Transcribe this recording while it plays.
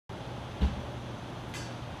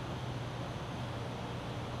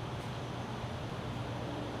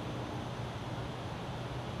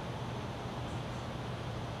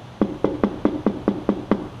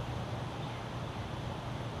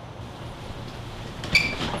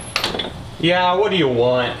Yeah, what do you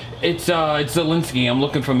want? It's Zelensky. I'm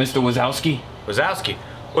looking for Mr. Wazowski. Wazowski?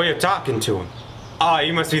 Well, you're talking to him. Ah,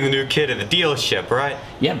 you must be the new kid at the dealership, right?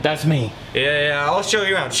 Yep, that's me. Yeah, I'll show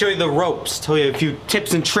you around, show you the ropes, tell you a few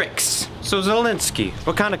tips and tricks. So Zelensky,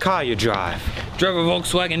 what kind of car you drive? Drive a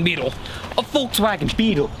Volkswagen Beetle. A Volkswagen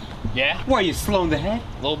Beetle? Yeah? Why, you slow in the head?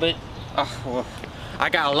 A little bit. Oh, well, I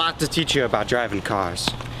got a lot to teach you about driving cars.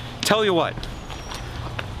 Tell you what,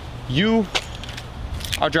 you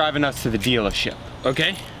are driving us to the dealership.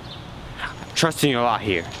 Okay. Trusting you a lot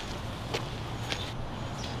here.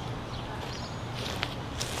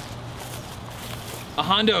 A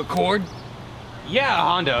Honda Accord? Yeah, a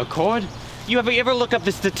Honda Accord. You ever look up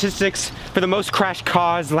the statistics for the most crashed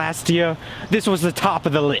cars last year? This was the top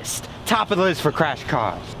of the list. Top of the list for crashed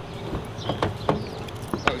cars.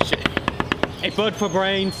 Oh shit. Hey, bud for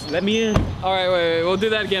brains, let me in. All right, wait, we'll do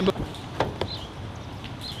that again.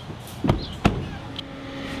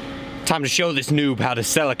 Time to show this noob how to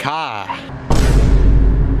sell a car.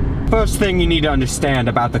 First thing you need to understand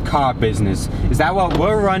about the car business is that what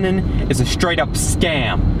we're running is a straight up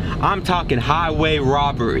scam. I'm talking highway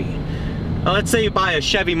robbery. Now let's say you buy a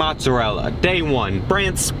Chevy Mozzarella, day one,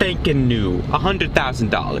 brand spanking new,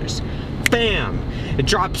 $100,000. Bam! It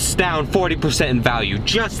drops down 40% in value,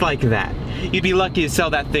 just like that. You'd be lucky to sell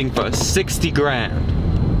that thing for 60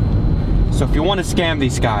 grand. So if you want to scam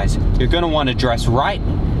these guys, you're gonna want to dress right,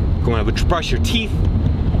 you're gonna brush your teeth,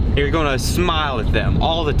 and you're gonna smile at them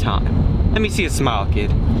all the time. Let me see a smile,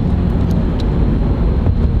 kid.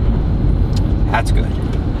 That's good.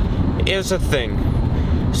 Here's the thing.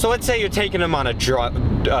 So let's say you're taking them on a test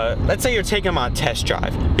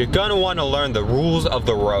drive. You're gonna want to learn the rules of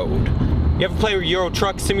the road. You ever play Euro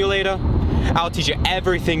Truck Simulator? I'll teach you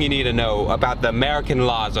everything you need to know about the American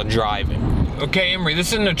laws on driving. Okay, Emery,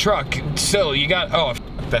 this isn't a truck. Still, you got, oh,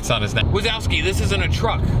 that's not his name. Wazowski, this isn't a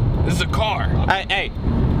truck. This is a car. Hey,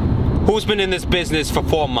 who's been in this business for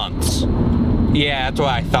 4 months? Yeah, that's what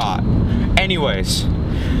I thought. Anyways,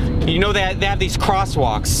 you know they have these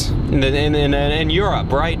crosswalks in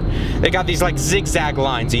Europe, right? They got these like zigzag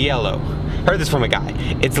lines of yellow. Heard this from a guy.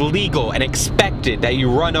 It's legal and expected that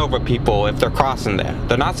you run over people if they're crossing there.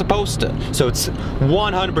 They're not supposed to. So it's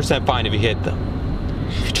 100% fine if you hit them.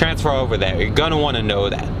 If you transfer over there, you're gonna want to know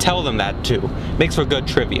that. Tell them that too. Makes for good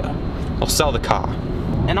trivia. They'll sell the car.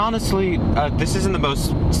 And honestly, this isn't the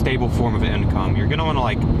most stable form of income. You're gonna want to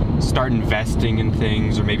like start investing in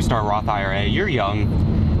things, or maybe start a Roth IRA. You're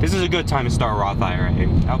young. This is a good time to start a Roth IRA.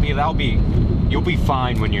 You'll be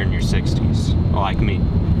fine when you're in your 60s, like me.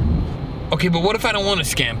 Okay, but what if I don't want to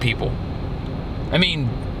scam people? I mean,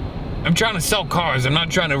 I'm trying to sell cars. I'm not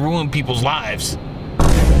trying to ruin people's lives.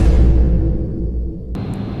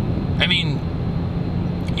 I mean,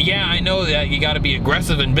 yeah, I know that you gotta be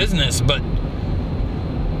aggressive in business, but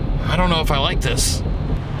I don't know if I like this.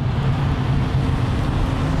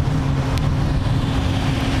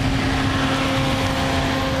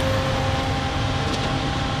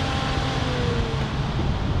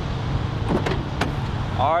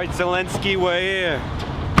 All right, Zelensky, we're here.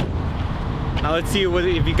 Now let's see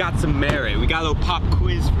if you got some merit. We got a little pop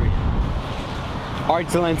quiz for you. All right,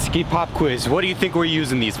 Zelensky, pop quiz. What do you think we're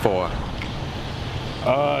using these for?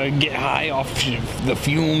 Get high off the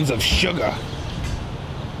fumes of sugar.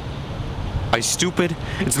 Are you stupid?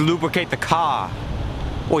 It's to lubricate the car.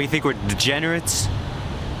 What, you think we're degenerates?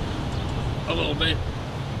 A little bit.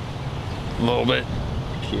 A little bit.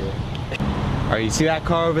 Yeah. All right, you see that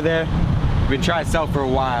car over there? Been trying to sell for a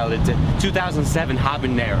while. It's a 2007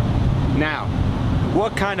 Habanero. Now,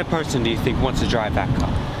 what kind of person do you think wants to drive that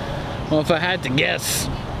car? Well, if I had to guess,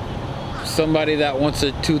 somebody that wants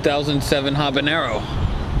a 2007 Habanero.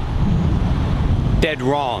 Dead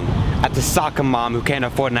wrong. That's a soccer mom who can't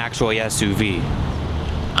afford an actual SUV.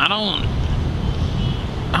 I don't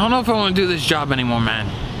know if I want to do this job anymore, man.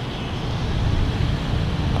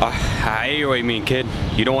 I hear what you mean, kid.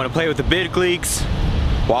 You don't want to play with the big leagues?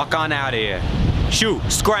 Walk on out of here. Shoot,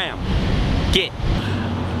 scram, get.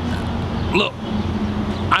 Look,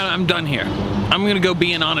 I'm done here. I'm gonna go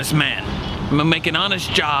be an honest man. I'm gonna make an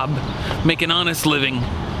honest job, make an honest living.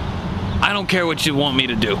 I don't care what you want me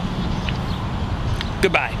to do.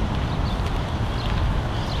 Goodbye.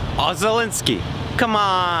 Oh, Zelensky, come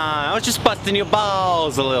on. I was just busting your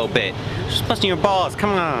balls a little bit. Just busting your balls,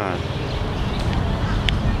 come on.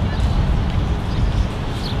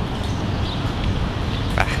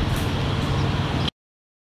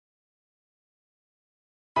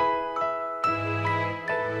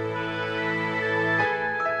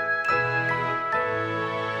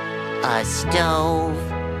 A stove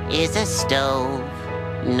is a stove,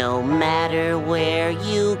 no matter where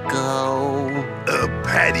you go. A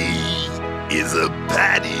patty is a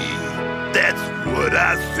patty. That's what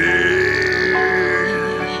I say.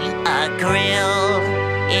 A grill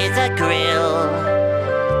is a grill.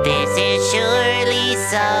 This is surely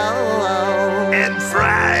so. And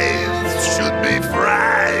fries should be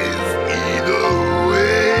fries either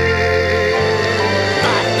way.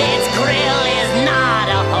 But this grill is not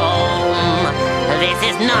a home. This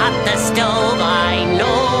is not the stove I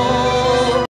know.